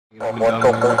At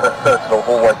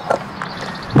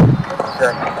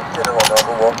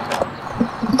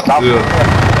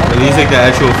least like the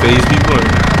actual FaZe people or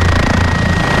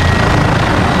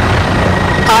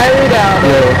highly doubt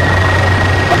it.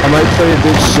 I might play a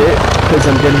big shit because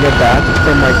I'm getting a bath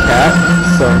from my cat,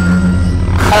 so.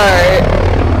 Alright.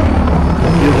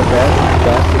 You're the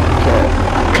bath from the cat.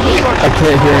 I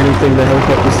can't hear anything, the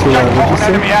helicopter's too loud.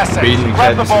 What'd you say?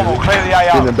 Grab the bomb or clear the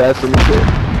AR. In the bathroom and shit.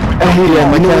 Hey, yeah,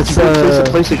 my cat's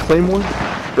place a claymore?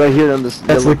 Right here on this.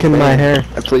 That's licking my hair.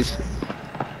 I place.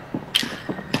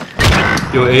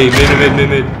 yo, hey,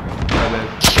 mid.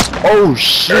 Oh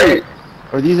shit!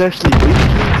 Are these actually baby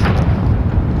kids?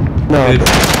 No. Mid.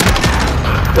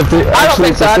 If they I don't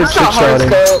think so. if That's not hard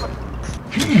scope.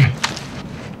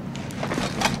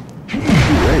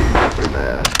 Right for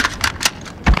that.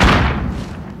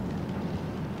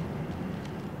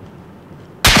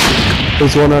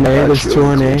 There's one on A, there's two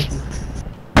on A.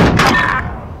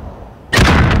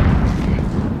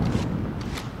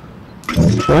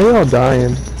 Why are y'all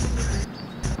dying?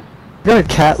 I got a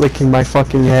cat licking my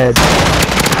fucking head.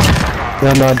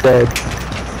 Yeah, I'm not dead.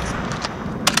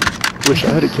 Wish I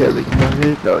had a cat licking my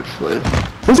head. No, it's flat.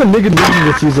 There's a nigga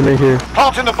defusing right here.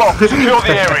 Planting the bomb. Secure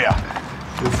the area.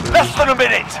 Less than a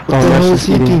minute. Oh, What the hell is just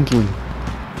he eating. thinking?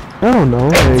 I don't know,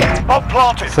 like, Bomb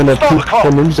planted. finna Start the poop clock. the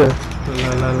ninja.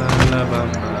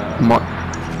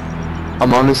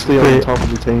 I'm honestly on Wait. top of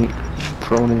the tank.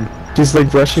 Prone in. She's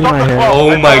like brushing Stop my the hair. clock.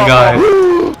 Oh my god.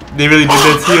 They really did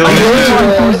that to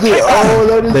you? Oh,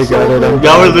 that is They so got it, I'm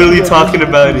Y'all were literally talking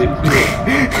about it.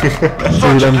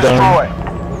 Dude, I'm done.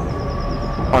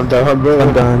 I'm done, bro.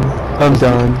 I'm done. I'm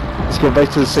done. Let's go back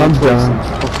to the same I'm place done. and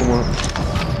fuck them up.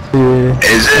 Yeah.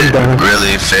 Is I'm it done.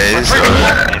 really FaZe Hit or?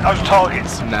 those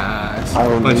targets. Nah, it's I a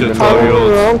don't bunch of even know.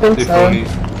 12-year-olds. I don't think They so. phonies.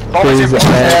 Bomb is in Please,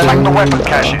 position. Take the I weapon don't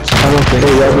caches. I don't think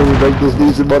Hey, so. I really like this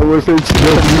news in Modern Warfare 2.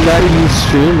 Yo, you gotta use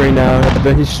stream right now. I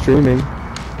bet he's streaming. Yeah,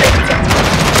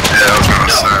 I was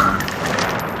gonna say.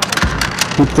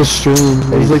 Keep the stream.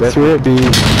 He's like 2 at B.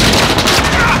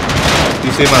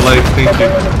 You saved my life, thank you.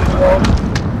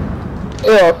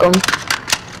 You're welcome.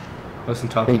 Listen,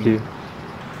 talking Thank to you.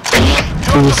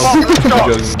 I'm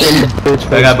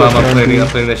joking. I got bomb, I'm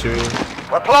playing that shit right here.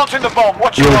 We're planting the bomb.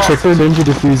 Watch Yo, your check asses. their ninja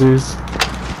diffusers.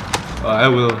 Oh, I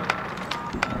will.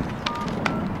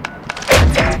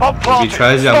 Bomb If planted. he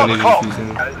tries it, Start I'm the gonna clock. defuse him.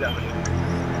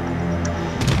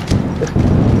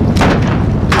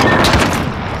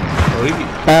 Oh,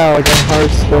 he- Ow, I got hard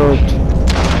scoped.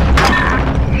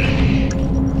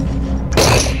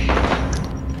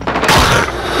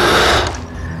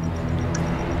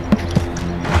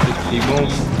 Keep going.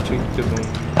 Keep going.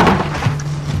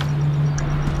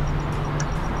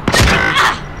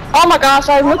 Oh my gosh,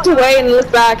 I looked away and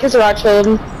looked back. His rock killed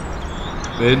him.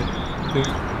 Mid.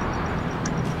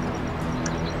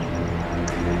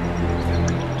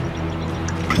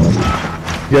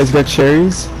 You guys got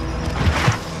cherries?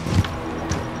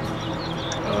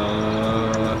 I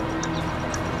don't know.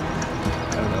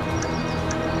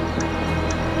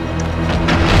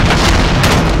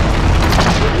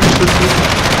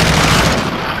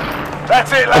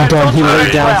 That's it, I'm lads. done. On He to the laid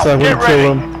next down round. so I Get wouldn't kill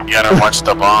ready. him. You gotta watch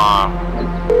the bomb.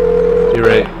 You're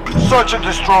right. Search and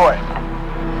destroy.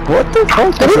 What the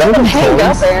fuck? Did Is we that even even hang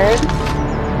up, close? Aaron?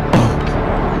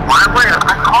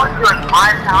 I called you like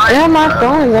 5 times. Yeah, my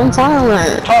phone's on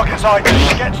silent. Target's ID.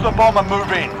 Get to the bomb and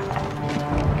move in.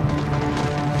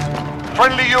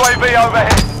 Friendly UAV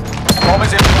overhead. Bomb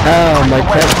is in. Ow, my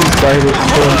cat keeps biting.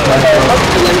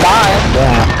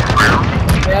 Yeah.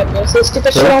 Yeah, let's get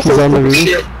the shit off He's on the this roof.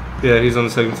 shit. Yeah, he's on the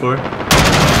second floor.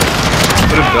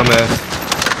 What a dumbass.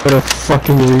 What a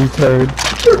fucking retard.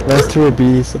 That's to a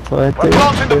B supply. We're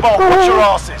planting the bomb. Watch your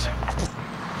asses.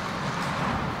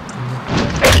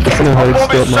 It's gonna hard Bomb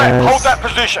scope is my set. Hold ass. that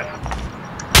position.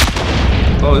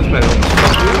 Oh, this man.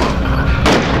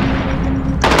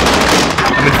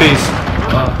 I'm in FaZe.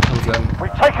 Ah, what was that?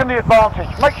 We've taken the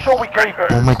advantage. Make sure we keep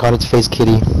it. Oh my god, it's FaZe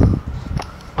Kitty.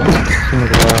 Oh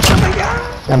my god.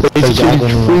 I'm FaZe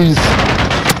agony. Please.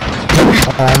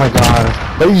 Oh my god.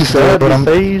 Hey, you said But I'm-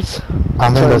 FaZe.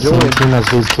 I'm in the same team as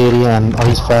FaZe Kitty and oh,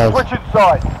 he's fast. Switch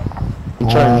inside.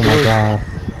 Oh my god.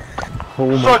 Oh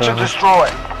my Search and god. destroy.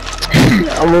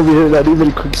 I'm over here not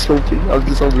even quick scoping. I'm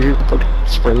just over here fucking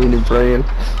spraying and praying.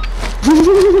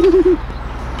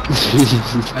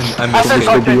 I'm Assets missing.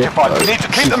 identified. We need to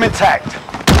keep them intact.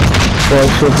 Well,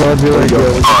 I should probably like,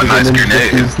 Oh, nice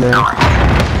grenade. now.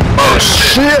 Oh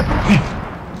shit. Shit!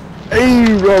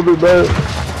 Hey, Robert, man.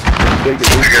 I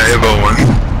got hit by one.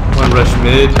 One rush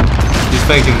mid. He's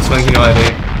flanking all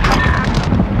day.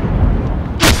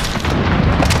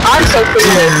 I'm so pretty.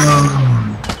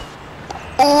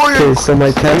 Oh, Okay, so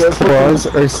my cat's claws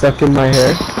are stuck in my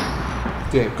hair.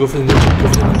 Yeah, go for the ninja. Go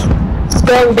for the ninja.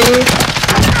 Still B.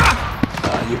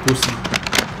 You pussy.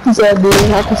 Yeah, B.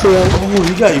 I can see him. Oh,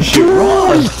 you got your shit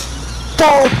right.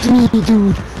 Fucked me,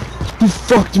 dude. You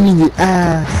fucked me in the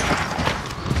ass.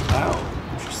 Wow.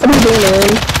 What are you doing, man?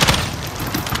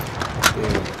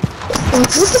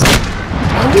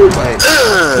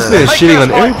 This man is shitting on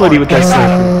everybody with that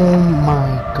sniper. Oh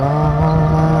my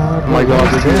god. Oh my god,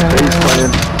 this is FaZe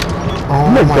playing. Oh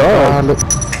my god.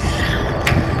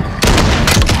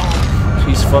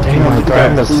 He's fucking Oh my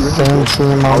god, the crap. same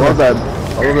team. I love that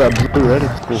blue red.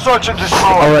 It's cool. Search and destroy.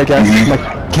 Alright guys, my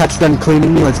cat's done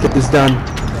cleaning. Let's get this done.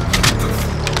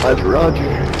 Roger.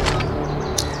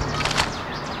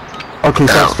 Okay,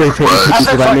 stop spray painting people,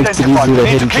 Assets that makes it identified. easier to We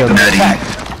need hit to each keep other. them intact.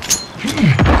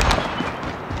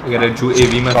 I got a Drew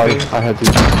AV, my Sorry, friend. I had to.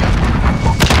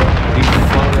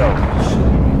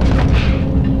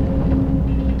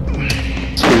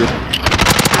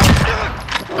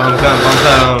 Bombs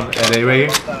down. Are they right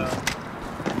here?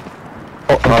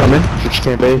 Oh, I'm coming. Which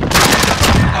can't be.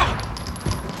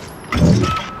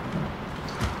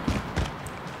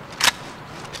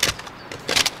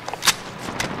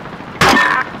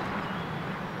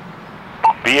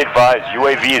 Be advised,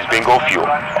 UAV is bingo fuel.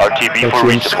 RTB for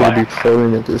I'm just gonna resupply. be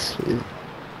throwing at this.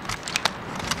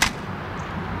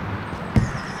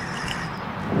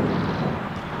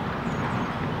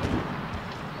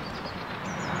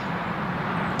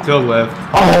 Still left.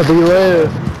 Oh, they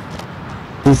left.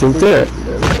 You think that?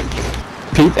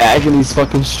 Peep Agony's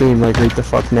fucking stream like right the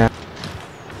fuck now.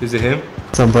 Is it him?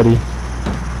 Somebody.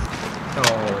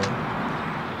 Oh.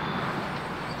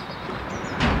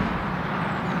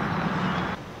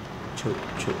 Choke.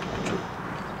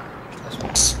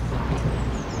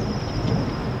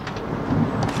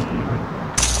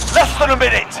 Less than a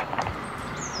minute.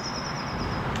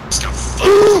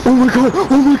 Oh my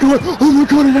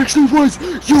god, it actually was!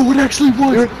 Yo, it actually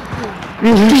was!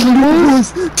 Dude,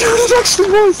 it actually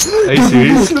was! Are you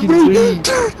serious? Dude,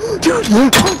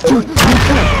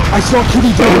 I saw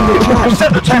Kitty down in the chat!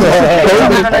 Set the tempo. It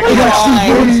actually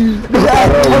was!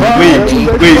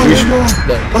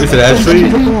 Wait, is it actually?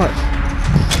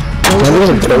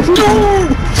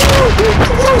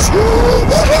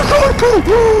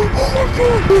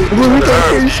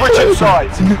 Switching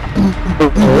sides.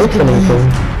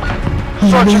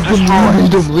 Search and destroy.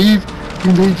 made them leave.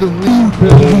 You made them leave.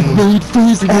 You made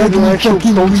FaZe Agony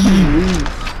fucking leave!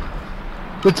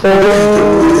 Let's go.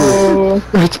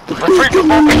 Retreat to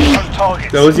those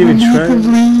targets. That wasn't even trying.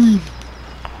 Leave!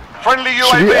 Friendly we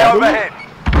UAV have them? overhead.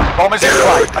 Bomb is in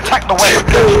play. Attack the weapon.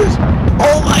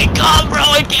 Oh my god, bro,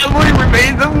 I can't believe we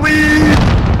made them leave!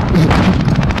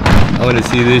 I wanna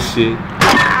see this shit.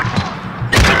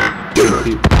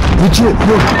 Legit,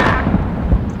 look!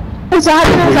 So how do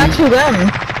you know it's actually them?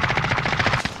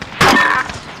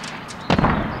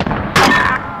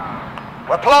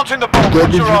 We're planting the bomb. Why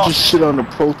Watch did you your ass. just shit on the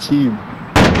pro team?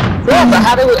 Yeah, but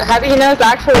how do you know it's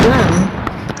actually them?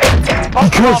 Bomb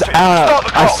Because planted. Start the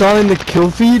I clock. saw in the kill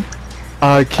feed,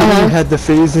 Kitty had the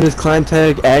FaZe in his clan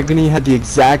tag, Agony had the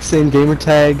exact same gamer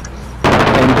tag,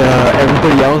 and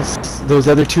everybody else, those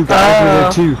other two guys were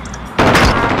there too.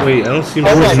 Wait, I don't see him.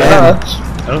 Oh my god.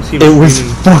 I don't see him. It was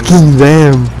screaming. fucking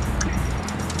them!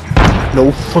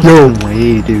 No fucking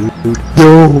way, dude.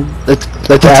 Yo! That's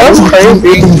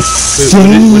crazy.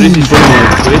 Insane! What is he doing?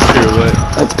 Twitch or what?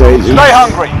 That's crazy. Stay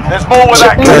hungry. There's more where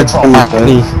that came That's from.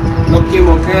 funny.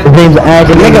 His name's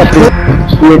Agony.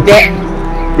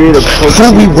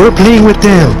 So we were playing with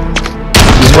them!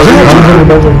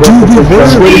 Dude,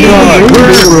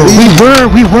 we were!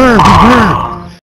 We were!